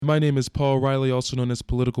My name is Paul Riley, also known as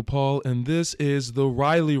Political Paul, and this is The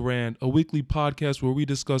Riley Rant, a weekly podcast where we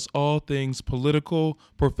discuss all things political,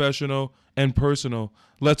 professional, and personal.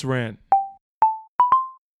 Let's rant.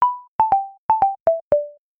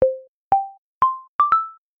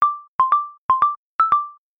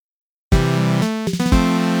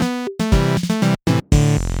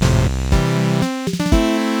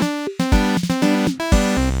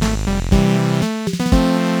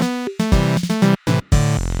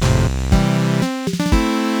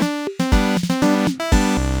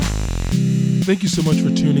 Thank you so much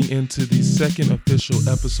for tuning in to the second official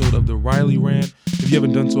episode of The Riley Rant. If you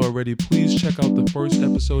haven't done so already, please check out the first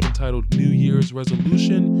episode entitled New Year's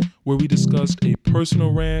Resolution, where we discussed a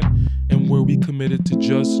personal rant and where we committed to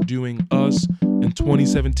just doing us in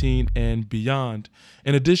 2017 and beyond.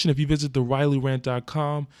 In addition, if you visit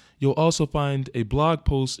theRileyRant.com, you'll also find a blog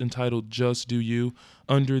post entitled Just Do You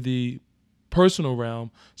under the personal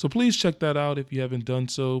realm. So please check that out if you haven't done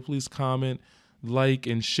so. Please comment, like,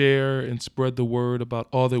 and share and spread the word about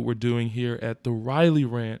all that we're doing here at The Riley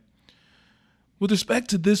Rant. With respect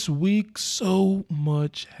to this week, so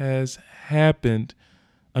much has happened.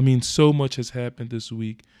 So much has happened this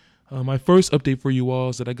week. My first update for you all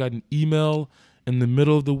is that I got an email in the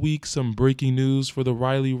middle of the week, some breaking news for The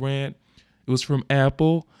Riley Rant. It was from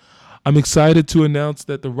Apple. I'm excited to announce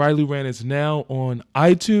that The Riley Rant is now on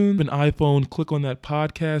iTunes. An iPhone, click on that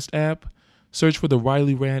podcast app. Search for The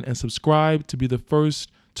Riley Rant and subscribe to be the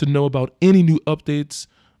first to know about any new updates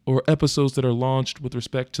or episodes that are launched with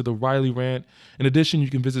respect to The Riley Rant. In addition, you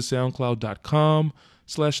can visit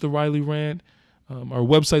soundcloud.com/The Riley Rant, our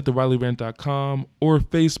website, theRileyRant.com, or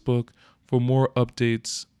Facebook for more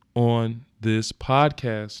updates on this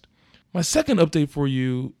podcast. My second update for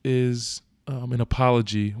you is an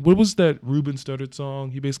apology. What was that Ruben Studdard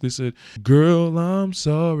song? He basically said, "Girl, I'm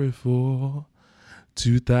sorry for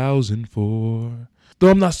 2004. Though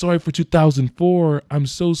I'm not sorry for 2004, I'm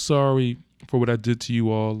so sorry for what I did to you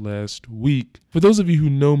all last week." For those of you who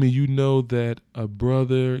know me, you know that a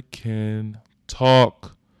brother can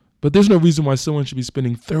talk. But there's no reason why someone should be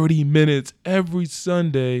spending 30 minutes every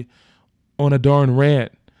Sunday on a darn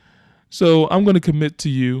rant. So I'm going to commit to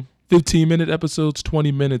you 15-minute episodes,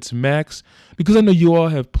 20 minutes max, because I know you all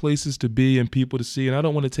have places to be and people to see, and I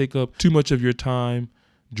don't want to take up too much of your time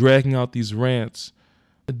dragging out these rants.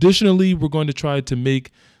 Additionally, we're going to try to make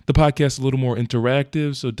the podcast a little more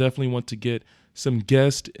interactive, so definitely want to get some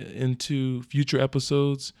guests into future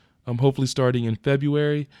episodes, hopefully starting in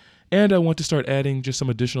February. And I want to start adding just some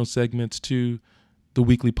additional segments to the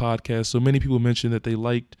weekly podcast. So many people mentioned that they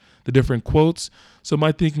liked the different quotes. So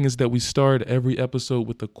my thinking is that we start every episode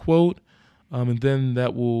with a quote, and then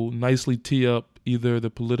that will nicely tee up either the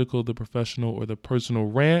political, the professional, or the personal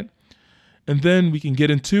rant. And then we can get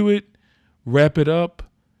into it, wrap it up,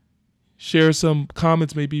 share some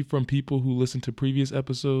comments maybe from people who listened to previous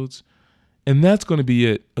episodes. And that's going to be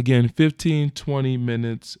it. Again, 15, 20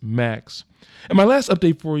 minutes max. And my last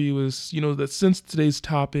update for you is, that since today's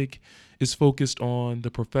topic is focused on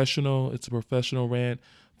the professional, it's a professional rant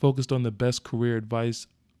focused on the best career advice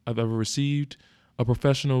I've ever received, a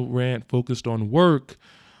professional rant focused on work,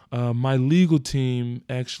 my legal team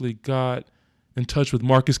actually got in touch with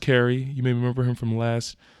Marcus Carey. You may remember him from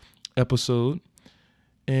last episode.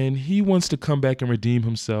 And he wants to come back and redeem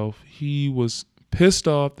himself. He was pissed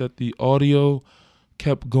off that the audio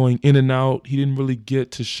kept going in and out. He didn't really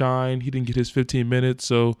get to shine. He didn't get his 15 minutes.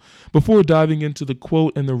 So before diving into the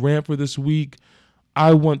quote and the rant for this week,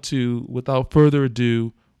 I want to, without further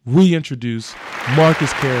ado, reintroduce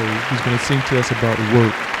Marcus Carey, who's going to sing to us about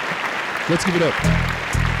work. Let's give it up.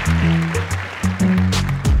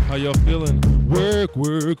 How y'all feeling? Work,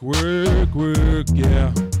 work, work, work,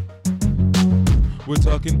 yeah. We're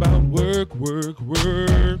talking about work, work,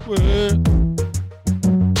 work, work.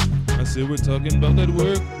 I said we're talking about that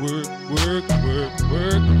work, work, work, work,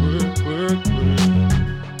 work, work, work, work.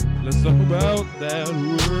 Let's talk about that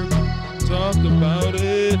work. Talk about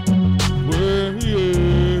it. Work,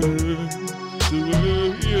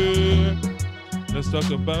 yeah. Let's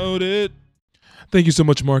talk about it. Thank you so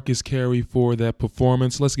much, Marcus Carey, for that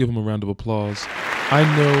performance. Let's give him a round of applause. I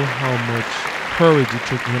know how much courage it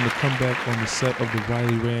took for him to come back on the set of The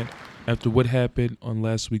Riley Rant after what happened on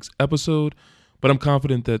last week's episode, but I'm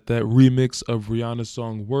confident that that remix of Rihanna's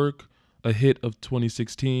song Work, a hit of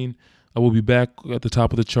 2016, I will be back at the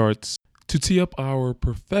top of the charts. To tee up our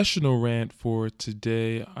professional rant for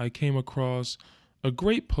today, I came across a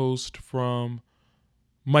great post from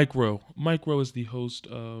Mike Rowe. Mike Rowe is the host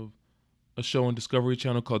of a show on Discovery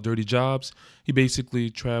Channel called Dirty Jobs. He basically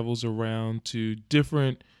travels around to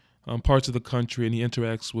different parts of the country, and he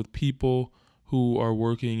interacts with people who are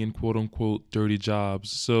working in quote unquote dirty jobs.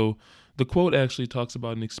 So the quote actually talks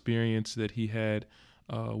about an experience that he had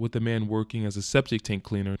with a man working as a septic tank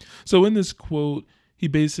cleaner. So in this quote, he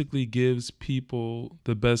basically gives people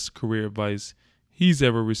the best career advice he's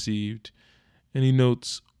ever received. And he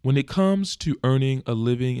notes, when it comes to earning a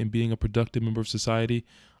living and being a productive member of society,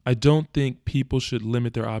 I don't think people should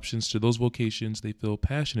limit their options to those vocations they feel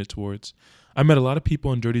passionate towards. I met a lot of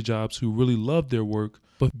people in dirty jobs who really loved their work,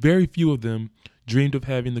 but very few of them dreamed of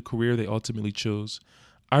having the career they ultimately chose.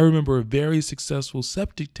 I remember a very successful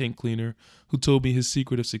septic tank cleaner who told me his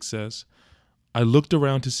secret of success. I looked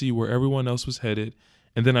around to see where everyone else was headed,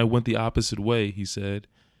 and then I went the opposite way, he said.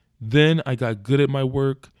 Then I got good at my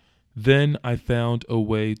work. Then I found a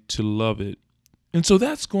way to love it. And so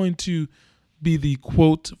that's going to be the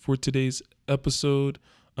quote for today's episode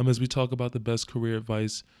as we talk about the best career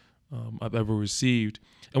advice I've ever received.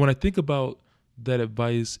 And when I think about that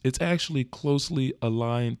advice, it's actually closely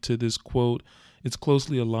aligned to this quote. It's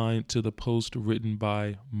closely aligned to the post written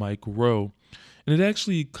by Mike Rowe. And it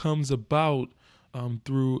actually comes about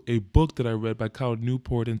through a book that I read by Cal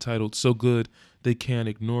Newport entitled So Good They Can't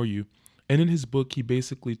Ignore You. And in his book, he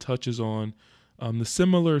basically touches on the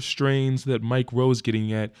similar strains that Mike Rowe is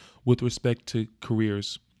getting at with respect to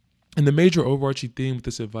careers. And the major overarching theme with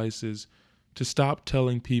this advice is to stop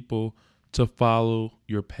telling people to follow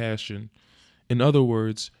your passion. In other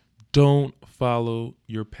words, don't follow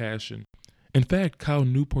your passion. In fact, Kyle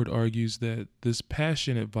Newport argues that this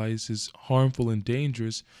passion advice is harmful and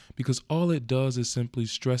dangerous because all it does is simply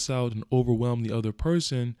stress out and overwhelm the other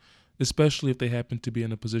person, especially if they happen to be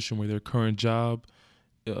in a position where their current job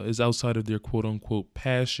is outside of their quote-unquote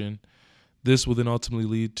passion. This will then ultimately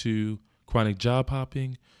lead to chronic job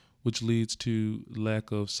hopping, which leads to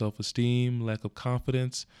lack of self-esteem, lack of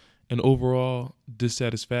confidence, and overall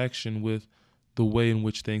dissatisfaction with the way in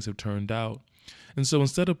which things have turned out. And so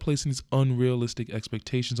instead of placing these unrealistic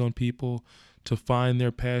expectations on people to find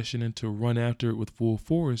their passion and to run after it with full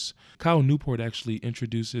force, Kyle Newport actually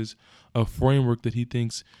introduces a framework that he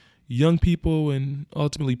thinks young people and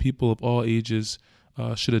ultimately people of all ages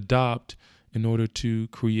should adopt in order to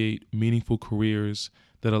create meaningful careers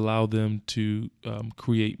that allow them to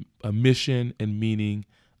create a mission and meaning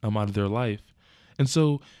out of their life. And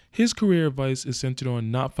so his career advice is centered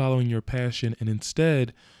on not following your passion and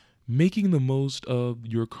instead making the most of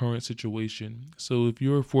your current situation. So if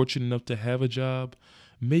you're fortunate enough to have a job,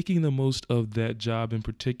 making the most of that job in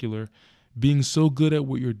particular, being so good at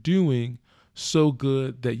what you're doing, so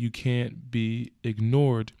good that you can't be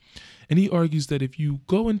ignored. And he argues that if you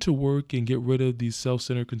go into work and get rid of these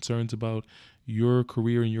self-centered concerns about your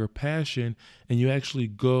career and your passion, and you actually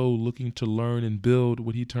go looking to learn and build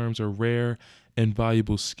what he terms are rare and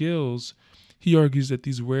valuable skills, he argues that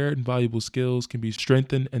these rare and valuable skills can be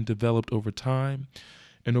strengthened and developed over time.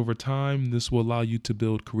 And over time, this will allow you to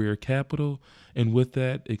build career capital. And with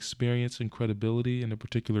that, experience and credibility in a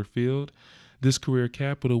particular field. This career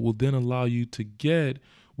capital will then allow you to get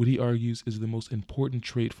what he argues is the most important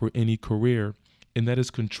trait for any career, and that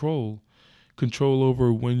is control. Control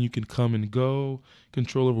over when you can come and go,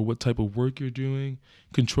 control over what type of work you're doing,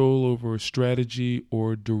 control over strategy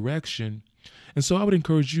or direction. And so I would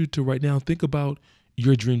encourage you to right now think about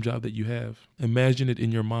your dream job that you have. Imagine it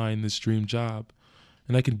in your mind, this dream job.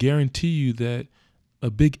 And I can guarantee you that a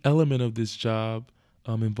big element of this job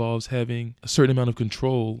involves having a certain amount of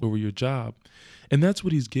control over your job. And that's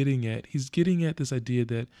what he's getting at. He's getting at this idea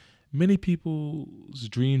that many people's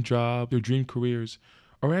dream job, their dream careers,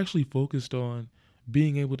 are actually focused on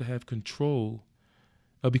being able to have control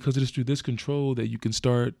because it is through this control that you can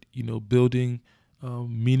start, building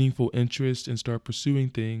meaningful interest and start pursuing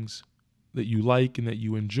things that you like and that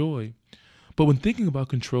you enjoy. But when thinking about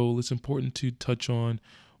control, it's important to touch on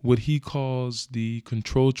what he calls the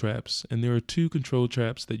control traps. And there are two control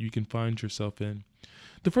traps that you can find yourself in.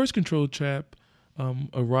 The first control trap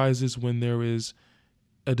arises when there is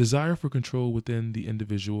a desire for control within the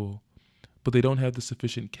individual, but they don't have the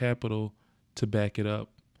sufficient capital to back it up.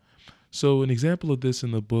 So an example of this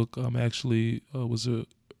in the book was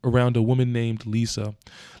around a woman named Lisa.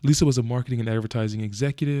 Lisa was a marketing and advertising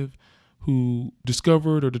executive who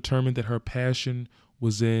discovered or determined that her passion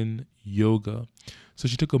was in yoga. So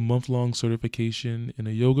she took a month-long certification in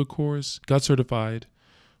a yoga course, got certified,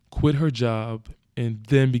 quit her job, and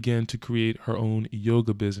then began to create her own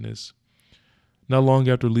yoga business. Not long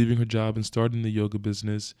after leaving her job and starting the yoga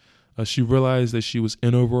business, she realized that she was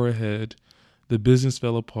in over her head, the business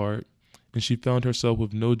fell apart, and she found herself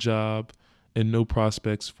with no job and no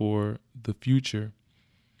prospects for the future.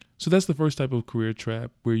 So that's the first type of career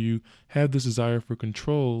trap, where you have this desire for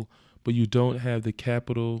control, but you don't have the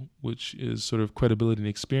capital, which is sort of credibility and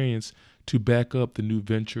experience, to back up the new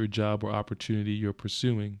venture, job, or opportunity you're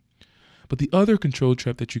pursuing. But the other control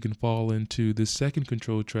trap that you can fall into, this second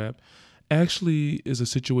control trap, actually is a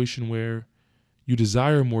situation where you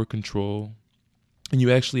desire more control and you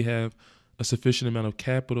actually have a sufficient amount of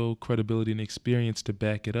capital, credibility, and experience to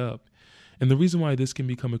back it up. And the reason why this can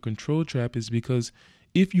become a control trap is because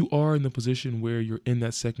if you are in the position where you're in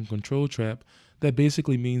that second control trap, that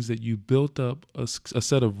basically means that you built up a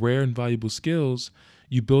set of rare and valuable skills,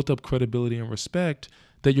 you built up credibility and respect,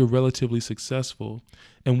 that you're relatively successful.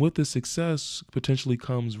 And with this success potentially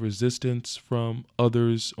comes resistance from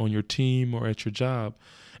others on your team or at your job.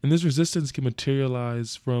 And this resistance can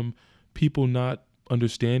materialize from people not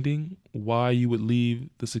understanding why you would leave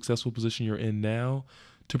the successful position you're in now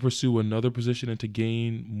to pursue another position and to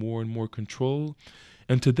gain more and more control.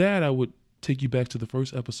 And to that, I would take you back to the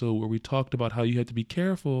first episode where we talked about how you had to be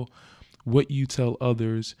careful what you tell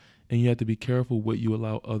others, and you have to be careful what you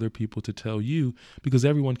allow other people to tell you, because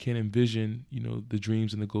everyone can envision, the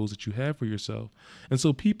dreams and the goals that you have for yourself. And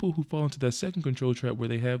so people who fall into that second control trap where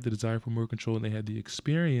they have the desire for more control and they have the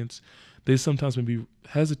experience, they sometimes may be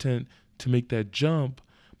hesitant to make that jump,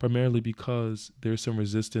 primarily because there's some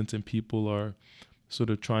resistance and people are sort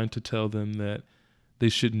of trying to tell them that they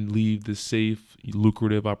shouldn't leave the safe,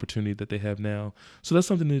 lucrative opportunity that they have now. So that's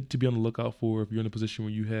something to be on the lookout for if you're in a position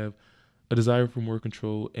where you have a desire for more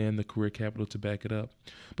control and the career capital to back it up.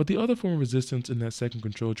 But the other form of resistance in that second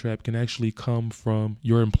control trap can actually come from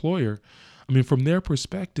your employer. I mean, from their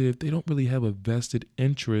perspective, they don't really have a vested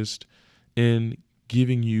interest in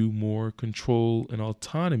giving you more control and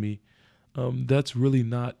autonomy. That's really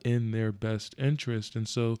not in their best interest. And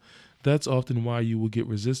so that's often why you will get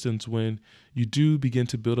resistance when you do begin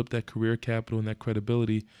to build up that career capital and that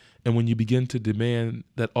credibility. And when you begin to demand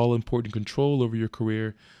that all important control over your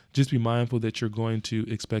career, just be mindful that you're going to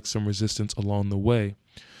expect some resistance along the way.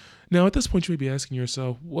 Now, at this point, you may be asking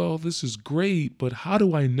yourself, well, this is great, but how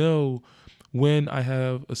do I know when I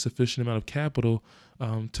have a sufficient amount of capital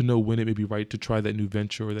to know when it may be right to try that new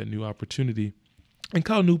venture or that new opportunity? And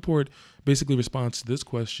Kyle Newport basically responds to this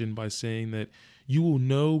question by saying that you will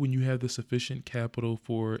know when you have the sufficient capital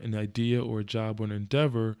for an idea or a job or an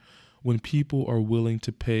endeavor when people are willing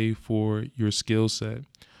to pay for your skill set,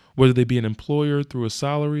 whether they be an employer through a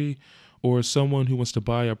salary or someone who wants to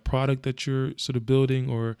buy a product that you're sort of building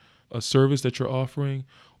or a service that you're offering,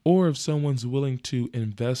 or if someone's willing to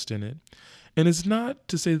invest in it. And it's not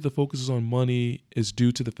to say that the focus on money is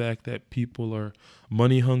due to the fact that people are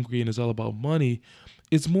money hungry and it's all about money.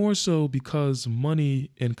 It's more so because money,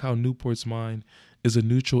 in Kyle Newport's mind, is a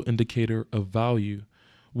neutral indicator of value,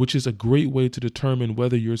 which is a great way to determine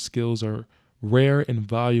whether your skills are rare and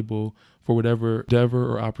valuable for whatever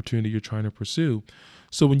endeavor or opportunity you're trying to pursue.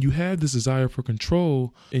 So when you have this desire for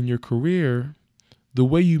control in your career, the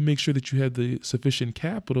way you make sure that you have the sufficient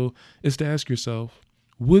capital is to ask yourself,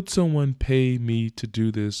 would someone pay me to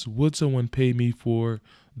do this? Would someone pay me for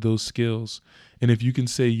those skills? And if you can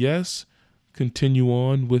say yes, continue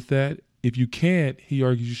on with that. If you can't, he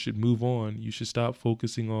argues you should move on. You should stop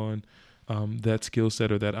focusing on that skill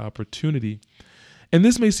set or that opportunity. And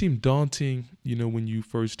this may seem daunting, when you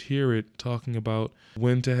first hear it, talking about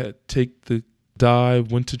when to take the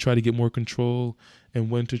dive, when to try to get more control,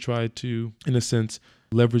 and when to try to, in a sense,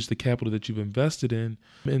 leverage the capital that you've invested in.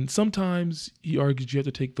 And sometimes he argues you have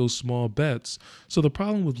to take those small bets. So the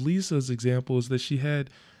problem with Lisa's example is that she had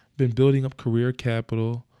been building up career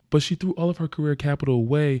capital, but she threw all of her career capital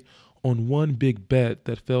away on one big bet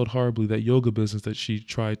that failed horribly, that yoga business that she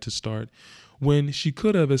tried to start, when she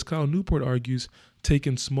could have, as Kyle Newport argues,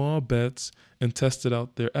 taken small bets and tested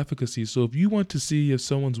out their efficacy. So if you want to see if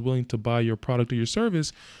someone's willing to buy your product or your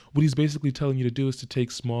service, what he's basically telling you to do is to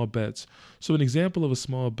take small bets. So an example of a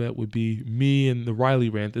small bet would be me and the Riley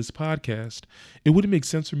Rant, this podcast. It wouldn't make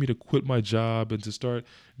sense for me to quit my job and to start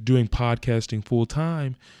doing podcasting full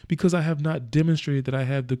time because I have not demonstrated that I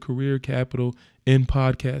have the career capital in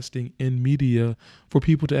podcasting, in media, for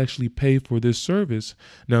people to actually pay for this service.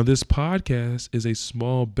 Now, this podcast is a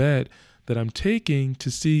small bet that I'm taking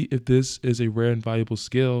to see if this is a rare and valuable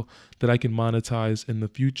skill that I can monetize in the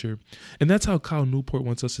future. And that's how Kyle Newport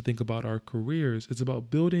wants us to think about our careers. It's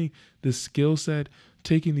about building this skill set,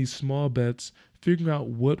 taking these small bets, figuring out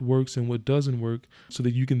what works and what doesn't work so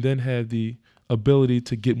that you can then have the ability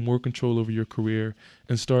to get more control over your career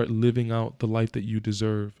and start living out the life that you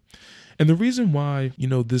deserve. And the reason why,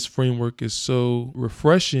 this framework is so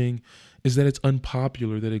refreshing is that it's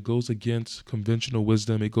unpopular, that it goes against conventional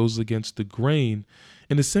wisdom, it goes against the grain,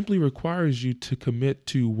 and it simply requires you to commit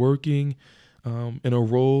to working in a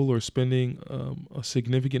role or spending a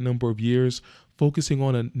significant number of years focusing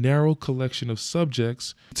on a narrow collection of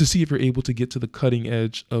subjects to see if you're able to get to the cutting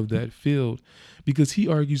edge of that field. Because he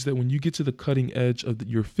argues that when you get to the cutting edge of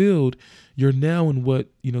your field, you're now in what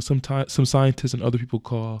some scientists and other people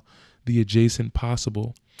call the adjacent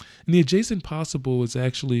possible. And the adjacent possible is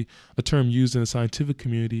actually a term used in the scientific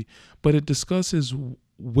community, but it discusses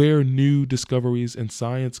where new discoveries in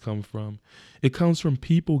science come from. It comes from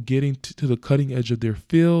people getting to the cutting edge of their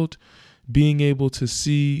field, being able to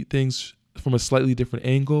see things from a slightly different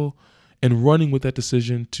angle, and running with that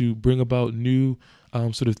decision to bring about new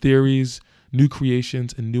sort of theories, new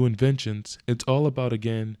creations, and new inventions. It's all about,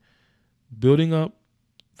 again, building up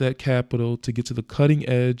that capital to get to the cutting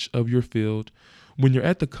edge of your field. When you're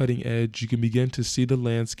at the cutting edge, you can begin to see the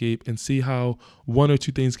landscape and see how one or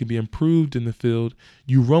two things can be improved in the field.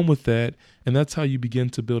 You run with that, and that's how you begin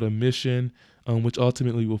to build a mission, which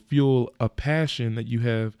ultimately will fuel a passion that you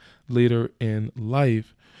have later in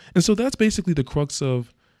life. And so that's basically the crux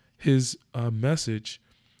of his message.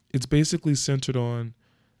 It's basically centered on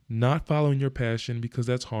not following your passion because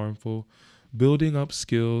that's harmful, building up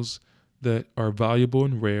skills that are valuable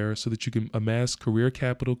and rare so that you can amass career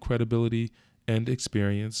capital, credibility, and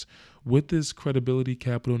experience. With this credibility,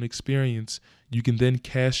 capital, and experience, you can then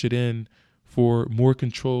cash it in for more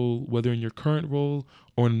control, whether in your current role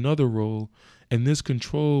or in another role. And this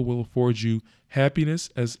control will afford you happiness,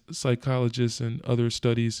 as psychologists and other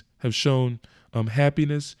studies have shown,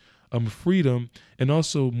 happiness, freedom, and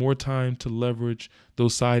also more time to leverage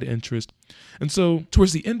those side interests. And so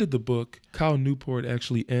towards the end of the book, Cal Newport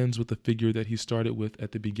actually ends with the figure that he started with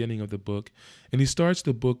at the beginning of the book. And he starts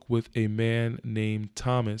the book with a man named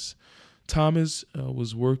Thomas. Thomas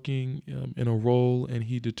was working in a role, and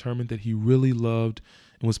he determined that he really loved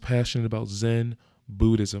and was passionate about Zen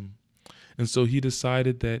Buddhism. And so he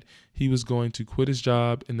decided that he was going to quit his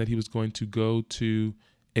job and that he was going to go to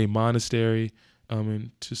a monastery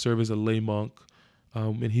and to serve as a lay monk.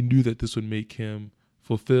 And he knew that this would make him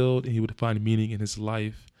fulfilled and he would find meaning in his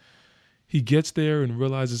life. He gets there and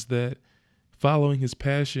realizes that following his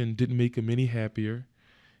passion didn't make him any happier.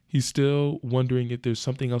 He's still wondering if there's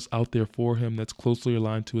something else out there for him that's closely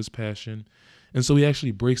aligned to his passion. And so he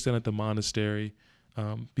actually breaks down at the monastery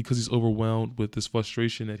because he's overwhelmed with this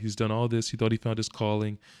frustration that he's done all this. He thought he found his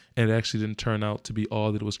calling, and it actually didn't turn out to be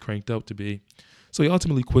all that it was cranked up to be. So he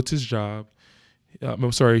ultimately quits his job.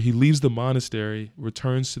 He leaves the monastery,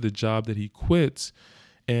 returns to the job that he quits,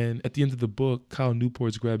 and at the end of the book, Cal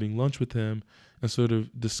Newport's grabbing lunch with him and sort of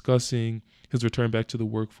discussing his return back to the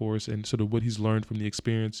workforce and sort of what he's learned from the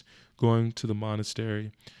experience going to the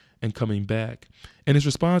monastery and coming back. And his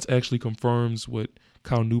response actually confirms what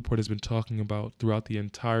Cal Newport has been talking about throughout the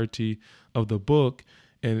entirety of the book,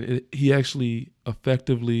 and he actually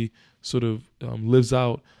effectively sort of lives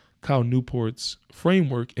out Cal Newport's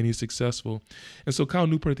framework, and he's successful. And so Cal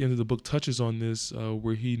Newport at the end of the book touches on this,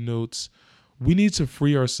 where he notes, we need to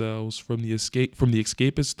free ourselves from the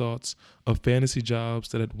escapist thoughts of fantasy jobs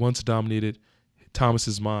that had once dominated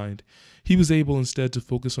Thomas's mind. He was able instead to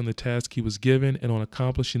focus on the task he was given and on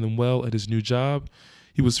accomplishing them well at his new job.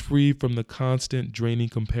 He was free from the constant draining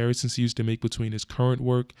comparisons he used to make between his current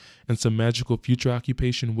work and some magical future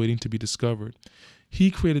occupation waiting to be discovered.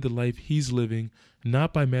 He created the life he's living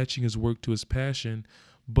not by matching his work to his passion,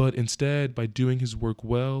 but instead by doing his work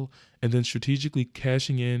well and then strategically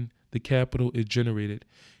cashing in the capital it generated.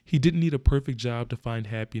 He didn't need a perfect job to find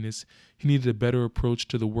happiness. He needed a better approach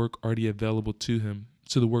to the work already available to him,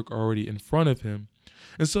 to the work already in front of him.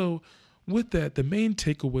 And so with that, the main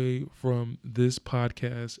takeaway from this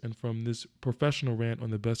podcast and from this professional rant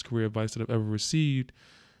on the best career advice that I've ever received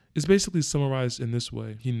is basically summarized in this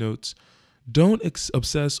way. He notes, don't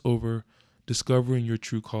obsess over discovering your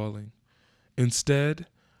true calling. Instead,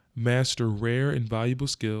 master rare and valuable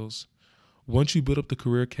skills. Once you build up the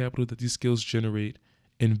career capital that these skills generate,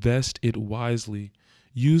 invest it wisely.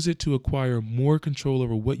 Use it to acquire more control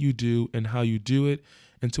over what you do and how you do it,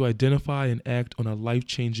 and to identify and act on a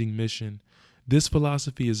life-changing mission. This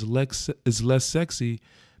philosophy is less sexy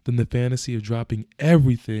than the fantasy of dropping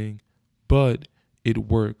everything, but it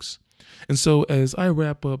works. And so as I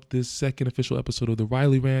wrap up this second official episode of the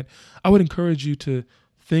Riley Rant, I would encourage you to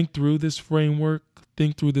think through this framework,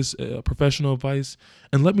 think through this professional advice,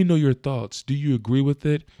 and let me know your thoughts. Do you agree with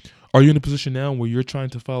it? Are you in a position now where you're trying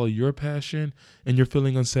to follow your passion and you're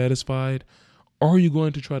feeling unsatisfied? Are you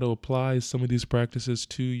going to try to apply some of these practices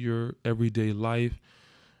to your everyday life?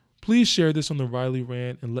 Please share this on the Riley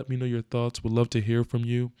Rant and let me know your thoughts. Would love to hear from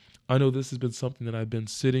you. I know this has been something that I've been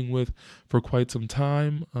sitting with for quite some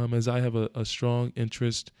time, as I have a strong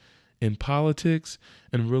interest in politics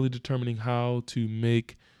and really determining how to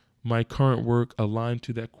make my current work align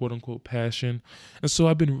to that quote unquote passion. And so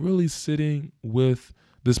I've been really sitting with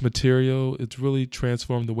this material. It's really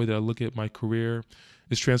transformed the way that I look at my career.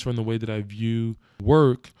 It's transformed the way that I view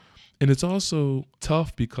work. And it's also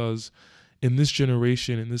tough because in this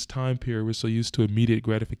generation, in this time period, we're so used to immediate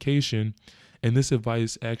gratification. And this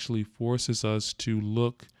advice actually forces us to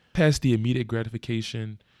look past the immediate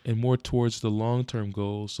gratification and more towards the long-term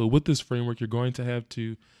goals. So with this framework, you're going to have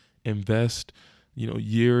to invest,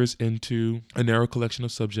 years into a narrow collection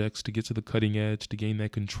of subjects to get to the cutting edge, to gain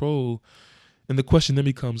that control. And the question then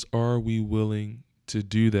becomes, are we willing to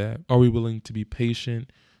do that? Are we willing to be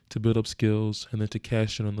patient, to build up skills, and then to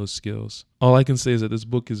cash in on those skills? All I can say is that this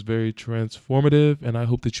book is very transformative, and I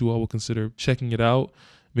hope that you all will consider checking it out,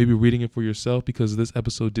 maybe reading it for yourself, because this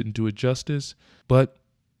episode didn't do it justice, but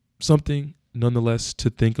something nonetheless to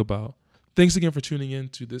think about. Thanks again for tuning in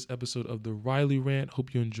to this episode of the Riley Rant.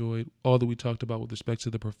 Hope you enjoyed all that we talked about with respect to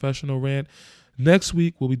the professional rant. Next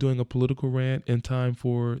week, we'll be doing a political rant in time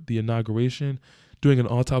for the inauguration, doing an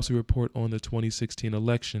autopsy report on the 2016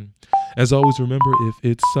 election. As always, remember, if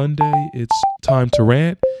it's Sunday, it's time to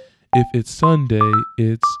rant. If it's Sunday,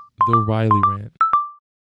 it's the Riley Rant.